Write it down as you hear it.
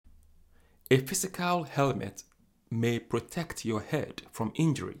A physical helmet may protect your head from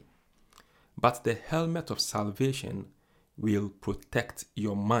injury, but the helmet of salvation will protect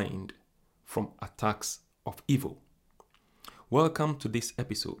your mind from attacks of evil. Welcome to this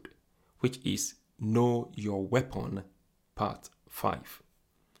episode, which is Know Your Weapon, Part 5.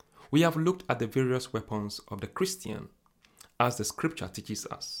 We have looked at the various weapons of the Christian as the scripture teaches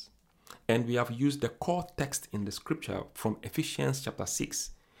us, and we have used the core text in the scripture from Ephesians chapter 6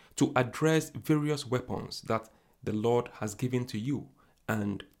 to address various weapons that the Lord has given to you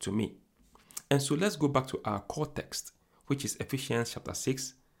and to me. And so let's go back to our core text, which is Ephesians chapter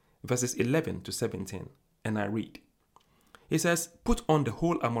 6, verses 11 to 17, and I read. It says, "Put on the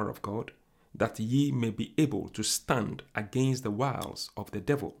whole armor of God, that ye may be able to stand against the wiles of the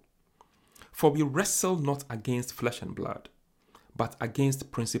devil. For we wrestle not against flesh and blood, but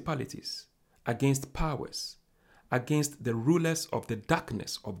against principalities, against powers, against the rulers of the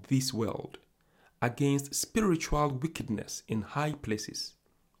darkness of this world, against spiritual wickedness in high places.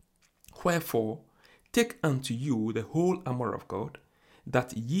 Wherefore, take unto you the whole armor of God,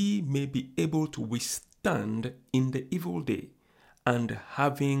 that ye may be able to withstand in the evil day, and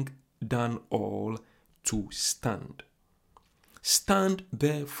having done all, to stand. Stand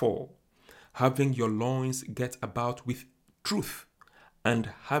therefore, having your loins girt about with truth,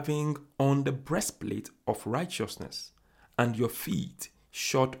 and having on the breastplate of righteousness, and your feet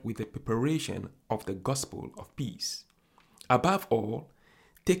shod with the preparation of the gospel of peace. Above all,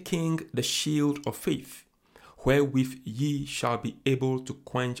 taking the shield of faith, wherewith ye shall be able to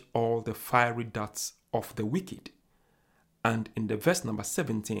quench all the fiery darts of the wicked." And in the verse number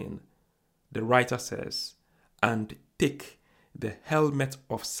 17, the writer says, "And take the helmet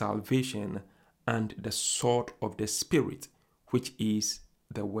of salvation and the sword of the Spirit, which is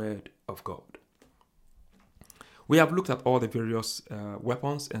the word of God." We have looked at all the various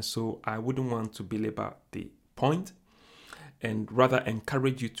weapons, and so I wouldn't want to belabor the point, and rather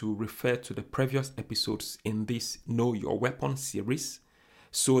encourage you to refer to the previous episodes in this Know Your Weapon series,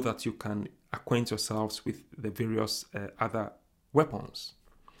 so that you can acquaint yourselves with the various other weapons.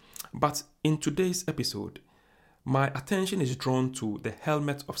 But in today's episode, my attention is drawn to the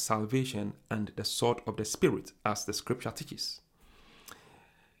helmet of salvation and the sword of the Spirit, as the scripture teaches.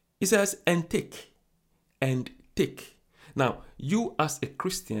 It says, "And take, and take." Now, you as a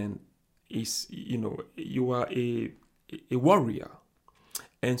Christian you are a warrior.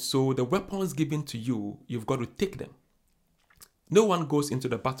 And so the weapons given to you, you've got to take them. No one goes into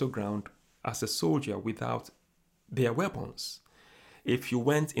the battleground as a soldier without their weapons. If you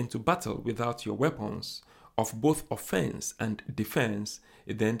went into battle without your weapons of both offense and defense,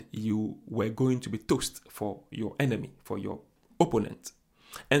 then you were going to be toast for your enemy, for your opponent.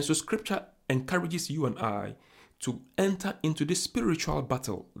 And so scripture encourages you and I to enter into this spiritual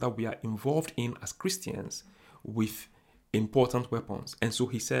battle that we are involved in as Christians with important weapons. And so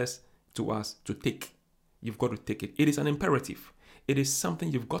he says to us to take. You've got to take it. It is an imperative. It is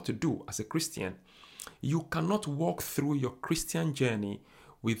something you've got to do as a Christian. You cannot walk through your Christian journey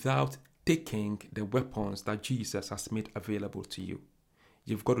without taking the weapons that Jesus has made available to you.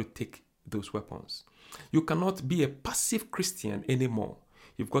 You've got to take those weapons. You cannot be a passive Christian anymore.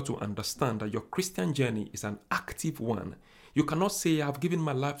 You've got to understand that your Christian journey is an active one. You cannot say, "I've given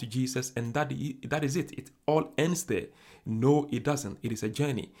my life to Jesus and that is it. It all ends there." No, it doesn't. It is a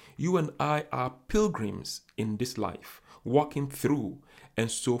journey. You and I are pilgrims in this life, walking through. And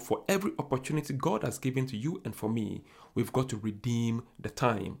so for every opportunity God has given to you and for me, we've got to redeem the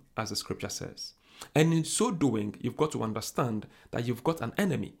time, as the scripture says. And in so doing, you've got to understand that you've got an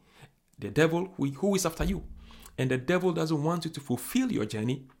enemy, the devil, who is after you. And the devil doesn't want you to fulfill your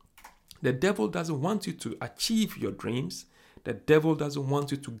journey. The devil doesn't want you to achieve your dreams. The devil doesn't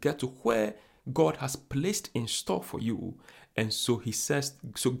want you to get to where God has placed in store for you. And so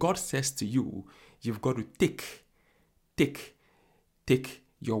God says to you, you've got to take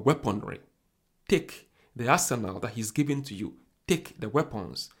your weaponry. Take the arsenal that he's given to you. Take the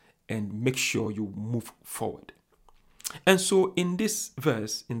weapons and make sure you move forward. And so in this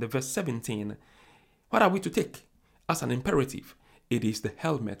verse, in the verse 17, what are we to take as an imperative? It is the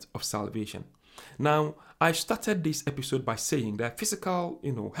helmet of salvation. Now, I started this episode by saying that physical,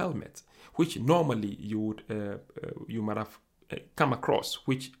 helmet, which normally you might have come across,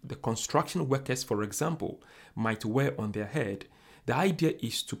 which the construction workers, for example, might wear on their head. The idea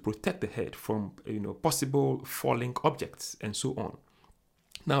is to protect the head from, possible falling objects and so on.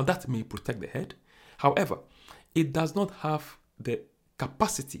 Now, that may protect the head. However, it does not have the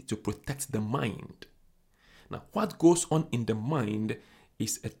capacity to protect the mind. Now, what goes on in the mind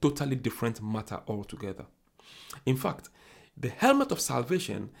is a totally different matter altogether. In fact, the helmet of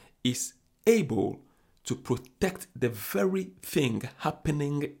salvation is able to protect the very thing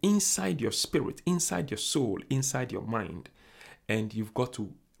happening inside your spirit, inside your soul, inside your mind. And you've got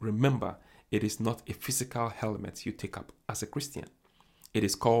to remember, it is not a physical helmet you take up as a Christian. It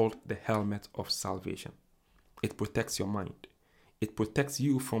is called the helmet of salvation. It protects your mind. It protects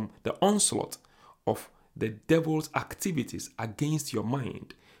you from the onslaught of the devil's activities against your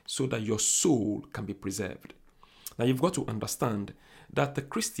mind so that your soul can be preserved. Now you've got to understand that the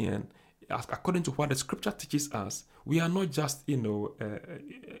Christian, according to what the scripture teaches us, we are not just,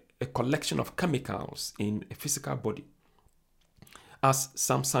 a collection of chemicals in a physical body, as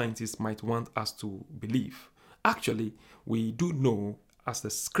some scientists might want us to believe. Actually, we do know, as the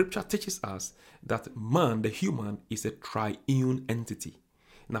scripture teaches us, that man, the human, is a triune entity.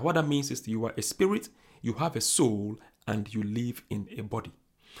 Now, what that means is you are a spirit, you have a soul, and you live in a body.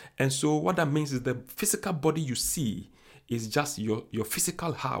 And so what that means is the physical body you see is just your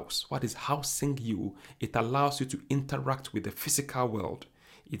physical house. What is housing you? It allows you to interact with the physical world.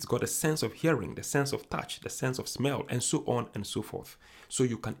 It's got a sense of hearing, the sense of touch, the sense of smell, and so on and so forth. So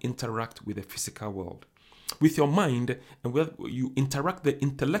you can interact with the physical world. With your mind, and you interact the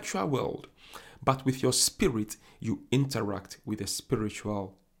intellectual world, but with your spirit, you interact with the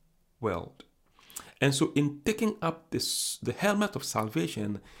spiritual world. And so in taking up the helmet of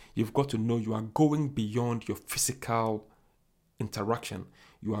salvation, you've got to know you are going beyond your physical interaction.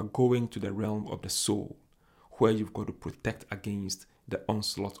 You are going to the realm of the soul, where you've got to protect against the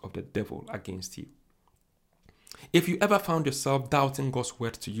onslaught of the devil against you. If you ever found yourself doubting God's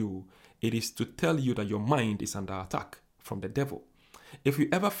word to you, it is to tell you that your mind is under attack from the devil. If you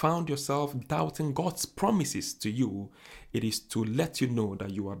ever found yourself doubting God's promises to you, it is to let you know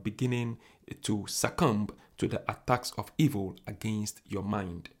that you are beginning to succumb to the attacks of evil against your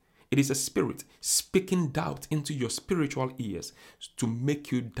mind. It is a spirit speaking doubt into your spiritual ears to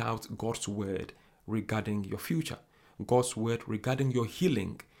make you doubt God's word regarding your future, God's word regarding your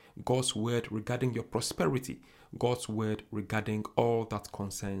healing, God's word regarding your prosperity, God's word regarding all that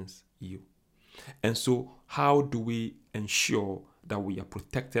concerns you. And so, how do we ensure that we are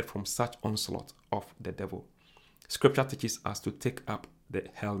protected from such onslaught of the devil? Scripture teaches us to take up the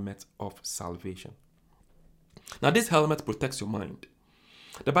helmet of salvation. Now, this helmet protects your mind.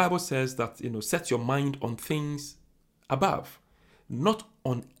 The Bible says that, set your mind on things above, not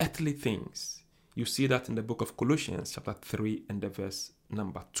on earthly things. You see that in the book of Colossians chapter 3 and the verse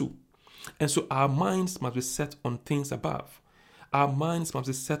number 2. And so our minds must be set on things above. Our minds must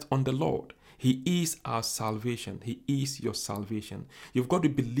be set on the Lord. He is our salvation. He is your salvation. You've got to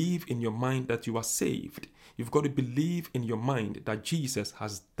believe in your mind that you are saved. You've got to believe in your mind that Jesus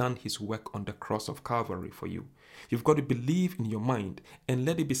has done his work on the cross of Calvary for you. You've got to believe in your mind and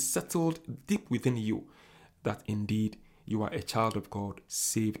let it be settled deep within you that indeed you are a child of God,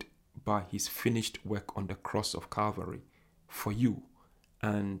 saved by his finished work on the cross of Calvary for you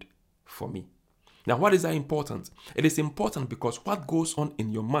and for me. Now, what is that important? It is important because what goes on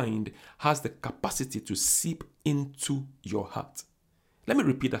in your mind has the capacity to seep into your heart. Let me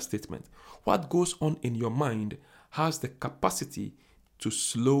repeat that statement. What goes on in your mind has the capacity to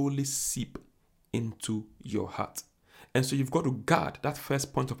slowly seep into your heart. And so you've got to guard that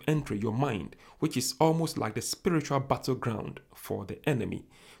first point of entry, your mind, which is almost like the spiritual battleground for the enemy,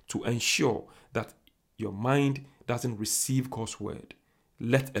 to ensure that your mind doesn't receive God's word,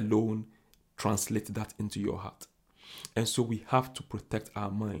 let alone translate that into your heart. And so we have to protect our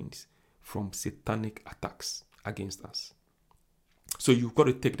minds from satanic attacks against us. So you've got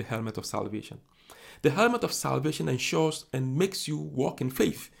to take the helmet of salvation. The helmet of salvation ensures and makes you walk in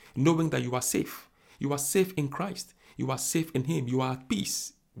faith, knowing that you are safe. You are safe in Christ. You are safe in him. You are at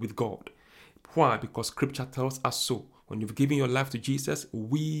peace with God. Why? Because scripture tells us so. When you've given your life to Jesus,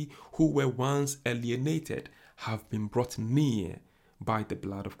 we who were once alienated have been brought near by the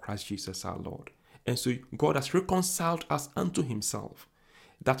blood of Christ Jesus our Lord. And so God has reconciled us unto himself.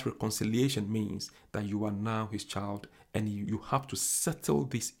 That reconciliation means that you are now his child, and you have to settle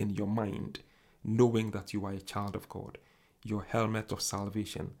this in your mind, knowing that you are a child of God. Your helmet of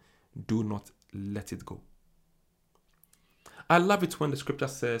salvation, do not let it go. I love it when the scripture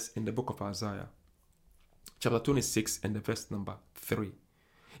says in the book of Isaiah, chapter 26 and the verse number 3.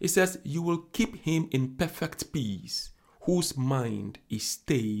 It says, you will keep him in perfect peace, whose mind is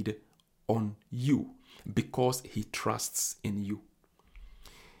stayed on you, because he trusts in you.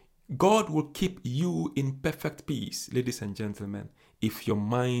 God will keep you in perfect peace, ladies and gentlemen, if your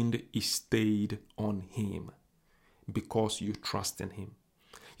mind is stayed on him, because you trust in him.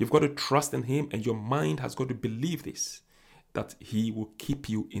 You've got to trust in him, and your mind has got to believe this, that he will keep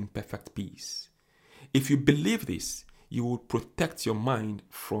you in perfect peace. If you believe this, you will protect your mind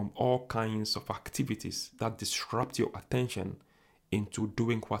from all kinds of activities that disrupt your attention into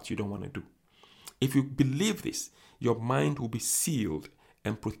doing what you don't want to do. If you believe this, your mind will be sealed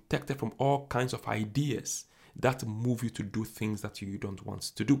and protected from all kinds of ideas that move you to do things that you don't want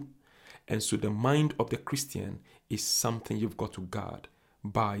to do. And so the mind of the Christian is something you've got to guard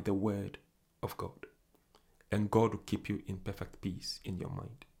by the word of God. And God will keep you in perfect peace in your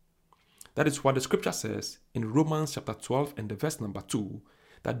mind. That is what the scripture says in Romans chapter 12 and the verse number 2,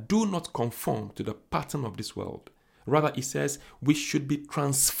 that do not conform to the pattern of this world. Rather, it says we should be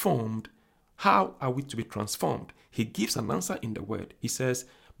transformed. How are we to be transformed? He gives an answer in the word. He says,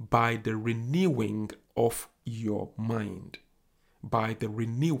 by the renewing of your mind. By the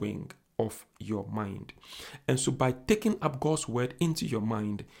renewing of your mind. And so by taking up God's word into your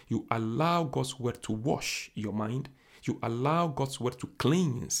mind, you allow God's word to wash your mind. You allow God's word to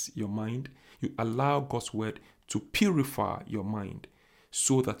cleanse your mind. You allow God's word to purify your mind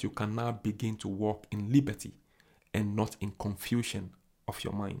so that you can now begin to walk in liberty and not in confusion of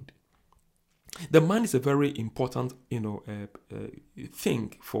your mind. The mind is a very important,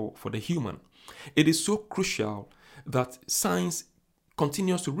 thing for the human. It is so crucial that science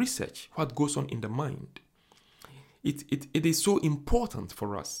continues to research what goes on in the mind. It is so important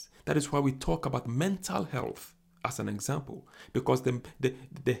for us. That is why we talk about mental health as an example, because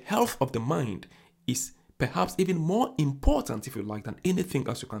the health of the mind is perhaps even more important, if you like, than anything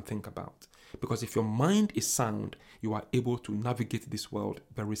else you can think about. Because if your mind is sound, you are able to navigate this world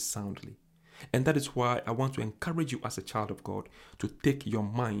very soundly. And that is why I want to encourage you as a child of God to take your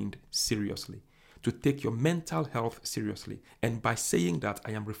mind seriously, to take your mental health seriously. And by saying that,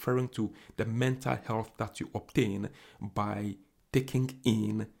 I am referring to the mental health that you obtain by taking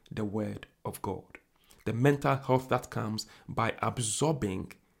in the word of God. The mental health that comes by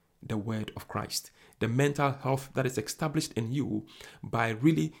absorbing the word of Christ. The mental health that is established in you by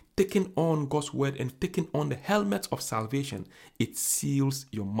really taking on God's word and taking on the helmet of salvation. It seals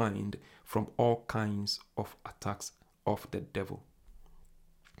your mind from all kinds of attacks of the devil.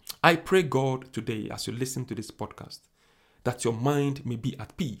 I pray God today, as you listen to this podcast, that your mind may be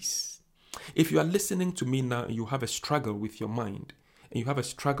at peace. If you are listening to me now and you have a struggle with your mind, and you have a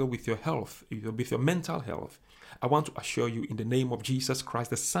struggle with your health, with your mental health, I want to assure you in the name of Jesus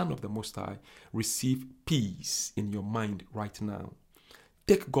Christ, the Son of the Most High, receive peace in your mind right now.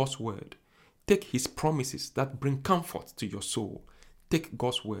 Take God's word. Take His promises that bring comfort to your soul. Take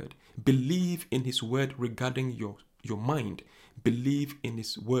God's word. Believe in His word regarding your mind. Believe in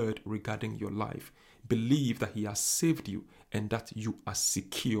His word regarding your life. Believe that He has saved you and that you are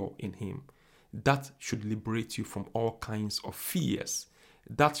secure in Him. That should liberate you from all kinds of fears.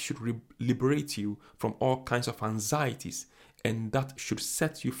 That should liberate you from all kinds of anxieties. And that should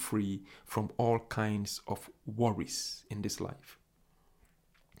set you free from all kinds of worries in this life.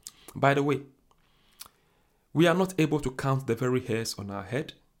 By the way, we are not able to count the very hairs on our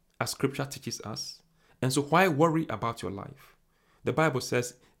head, as scripture teaches us. And so why worry about your life? The Bible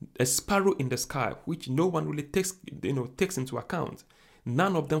says, a sparrow in the sky, which no one really takes into account,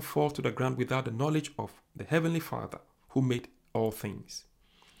 none of them fall to the ground without the knowledge of the Heavenly Father who made all things.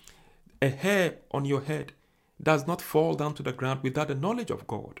 A hair on your head does not fall down to the ground without the knowledge of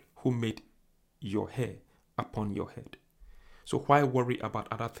God who made your hair upon your head. So why worry about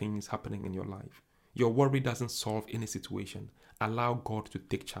other things happening in your life? Your worry doesn't solve any situation. Allow God to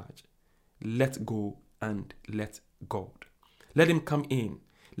take charge. Let go and let God. Let Him come in.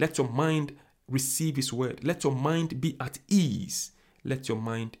 Let your mind receive His word. Let your mind be at ease. Let your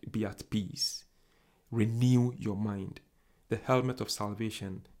mind be at peace. Renew your mind. The helmet of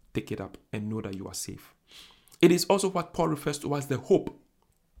salvation, take it up and know that you are safe. It is also what Paul refers to as the hope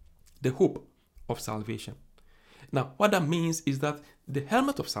of salvation. Now, what that means is that the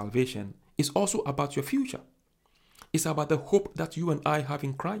helmet of salvation is also about your future. It's about the hope that you and I have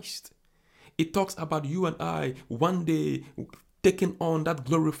in Christ. It talks about you and I one day taking on that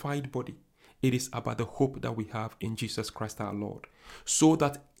glorified body. It is about the hope that we have in Jesus Christ our Lord. So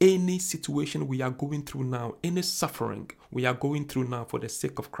that any situation we are going through now, any suffering we are going through now for the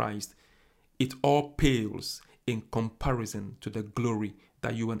sake of Christ, it all pales in comparison to the glory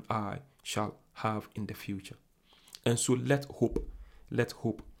that you and I shall have in the future. And so let hope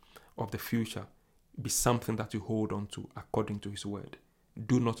of the future be something that you hold on to according to His word.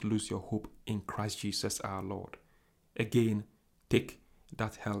 Do not lose your hope in Christ Jesus our Lord. Again, take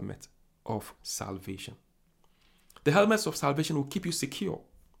that helmet of salvation. The helmet of salvation will keep you secure.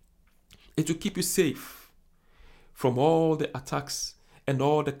 It will keep you safe from all the attacks and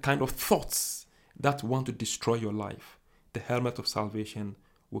all the kind of thoughts that want to destroy your life. The helmet of salvation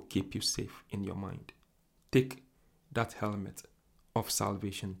will keep you safe in your mind. Take that helmet of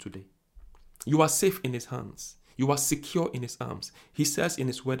salvation today. You are safe in his hands. You are secure in his arms. He says in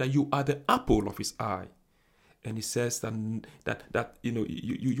his word that you are the apple of his eye. And he says that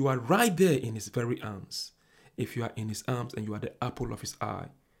you are right there in his very arms. If you are in his arms and you are the apple of his eye,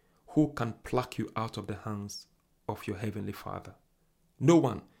 who can pluck you out of the hands of your heavenly Father? No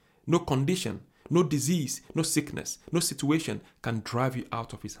one, no condition, no disease, no sickness, no situation can drive you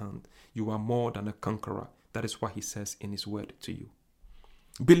out of his hand. You are more than a conqueror. That is what he says in his word to you.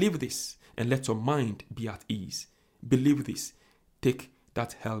 Believe this and let your mind be at ease. Believe this. Take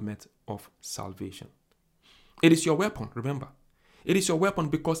that helmet of salvation. It is your weapon, remember. It is your weapon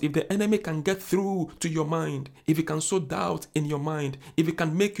because if the enemy can get through to your mind, if he can sow doubt in your mind, if he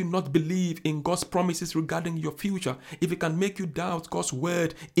can make you not believe in God's promises regarding your future, if he can make you doubt God's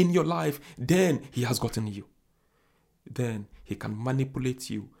word in your life, then he has gotten you. Then he can manipulate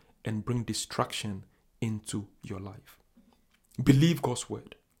you and bring distraction into your life. Believe God's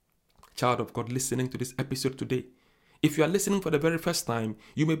word. Child of God listening to this episode today, if you are listening for the very first time,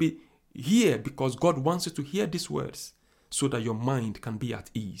 you may be here because God wants you to hear these words so that your mind can be at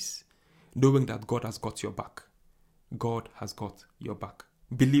ease, knowing that God has got your back. God has got your back.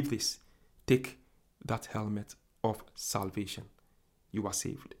 Believe this. Take that helmet of salvation. You are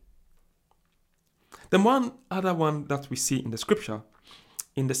saved. The one other one that we see in the scripture,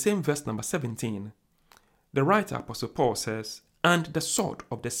 in the same verse number 17, the writer, Apostle Paul, says, and the sword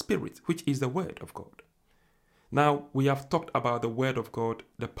of the Spirit, which is the word of God. Now, we have talked about the word of God,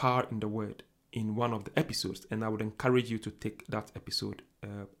 the power in the word, in one of the episodes, and I would encourage you to take that episode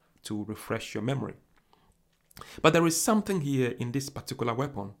to refresh your memory. But there is something here in this particular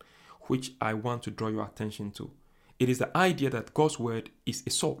weapon which I want to draw your attention to. It is the idea that God's word is a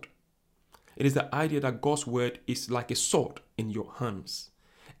sword. It is the idea that God's word is like a sword in your hands.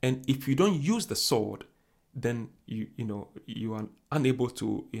 And if you don't use the sword, then you are unable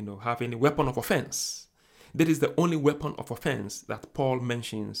to have any weapon of offense. That is the only weapon of offense that Paul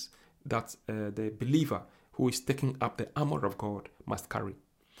mentions that the believer who is taking up the armor of God must carry.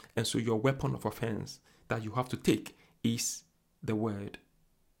 And so your weapon of offense that you have to take is the word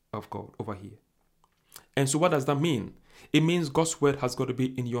of God over here. And so what does that mean? It means God's word has got to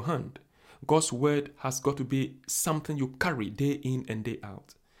be in your hand. God's word has got to be something you carry day in and day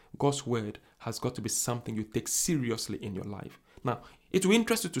out. God's word has got to be something you take seriously in your life. Now, it will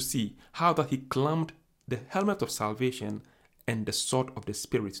interest you to see how that he clamped the helmet of salvation and the sword of the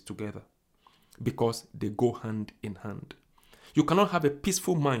Spirit together, because they go hand in hand. You cannot have a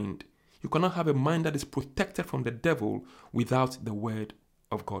peaceful mind. You cannot have a mind that is protected from the devil without the word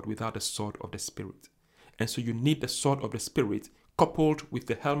of God, without the sword of the Spirit. And so you need the sword of the Spirit coupled with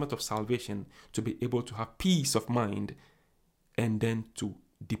the helmet of salvation to be able to have peace of mind and then to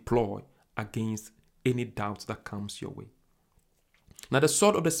deploy against any doubt that comes your way. Now, the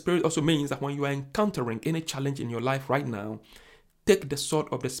sword of the Spirit also means that when you are encountering any challenge in your life right now, take the sword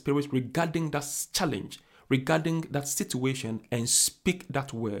of the Spirit regarding that challenge, regarding that situation, and speak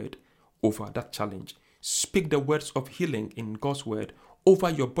that word over that challenge. Speak the words of healing in God's word over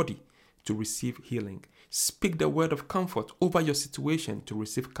your body to receive healing. Speak the word of comfort over your situation to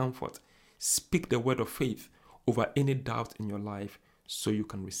receive comfort. Speak the word of faith over any doubt in your life so you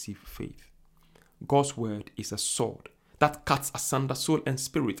can receive faith. God's word is a sword that cuts asunder soul and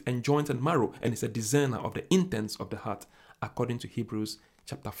spirit and joint and marrow, and is a discerner of the intents of the heart, according to Hebrews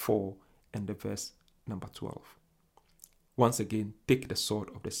chapter 4 and the verse number 12. Once again, take the sword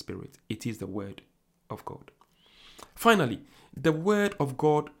of the Spirit. It is the word of God. Finally, the word of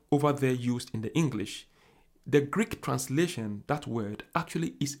God over there used in the English, the Greek translation, that word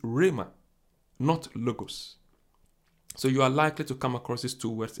actually is rhema, not logos. So you are likely to come across these two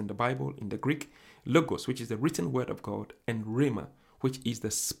words in the Bible, in the Greek, logos, which is the written word of God, and rhema, which is the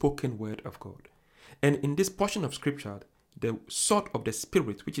spoken word of God. And in this portion of scripture, the sword of the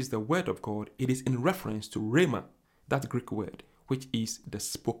Spirit, which is the word of God, it is in reference to rhema, that Greek word, which is the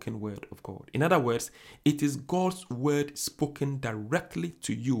spoken word of God. In other words, it is God's word spoken directly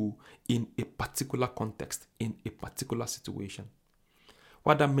to you in a particular context, in a particular situation.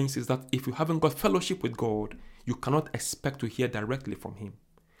 What that means is that if you haven't got fellowship with God, you cannot expect to hear directly from Him.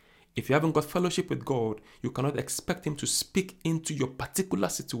 If you haven't got fellowship with God, you cannot expect Him to speak into your particular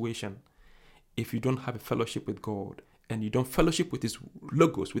situation. If you don't have a fellowship with God and you don't fellowship with His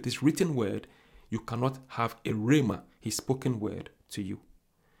logos, with His written word, you cannot have a rhema, His spoken word to you.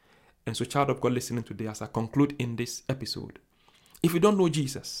 And so, child of God listening today, as I conclude in this episode, if you don't know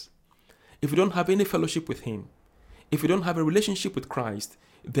Jesus, if you don't have any fellowship with Him, if you don't have a relationship with Christ,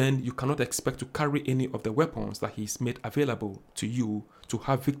 then you cannot expect to carry any of the weapons that He's made available to you to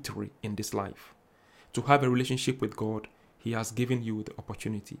have victory in this life. to have a relationship with God, He has given you the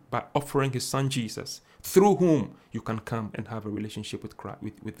opportunity by offering His Son Jesus, through whom you can come and have a relationship with Christ,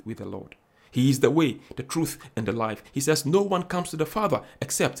 with the Lord. He is the way, the truth, and the life. He says, no one comes to the Father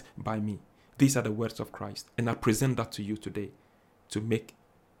except by me. These are the words of Christ, and I present that to you today to make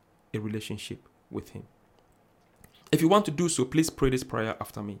a relationship with Him. If you want to do so, please pray this prayer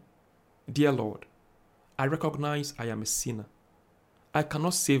after me. Dear Lord, I recognize I am a sinner. I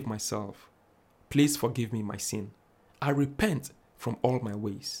cannot save myself. Please forgive me my sin. I repent from all my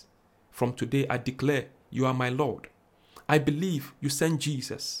ways. From today, I declare you are my Lord. I believe you sent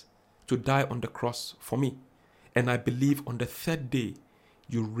Jesus to die on the cross for me. And I believe on the third day,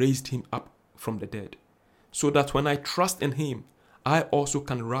 you raised him up from the dead, so that when I trust in him, I also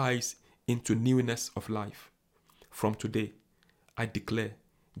can rise into newness of life. From today, I declare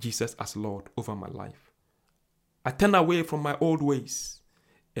Jesus as Lord over my life. I turn away from my old ways,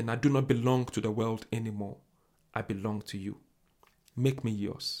 and I do not belong to the world anymore. I belong to you. Make me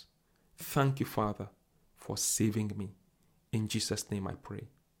yours. Thank you, Father, for saving me. In Jesus' name I pray.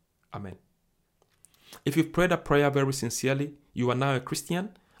 Amen. If you've prayed that prayer very sincerely, you are now a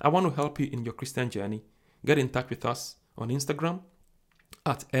Christian. I want to help you in your Christian journey. Get in touch with us on Instagram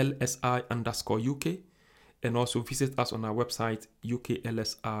at LSI_UK, and also visit us on our website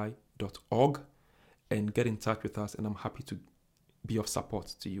uklsi.org and get in touch with us, and I'm happy to be of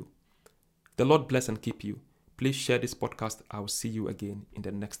support to you. The Lord bless and keep you. Please share this podcast. I will see you again in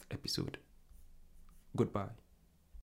the next episode. Goodbye.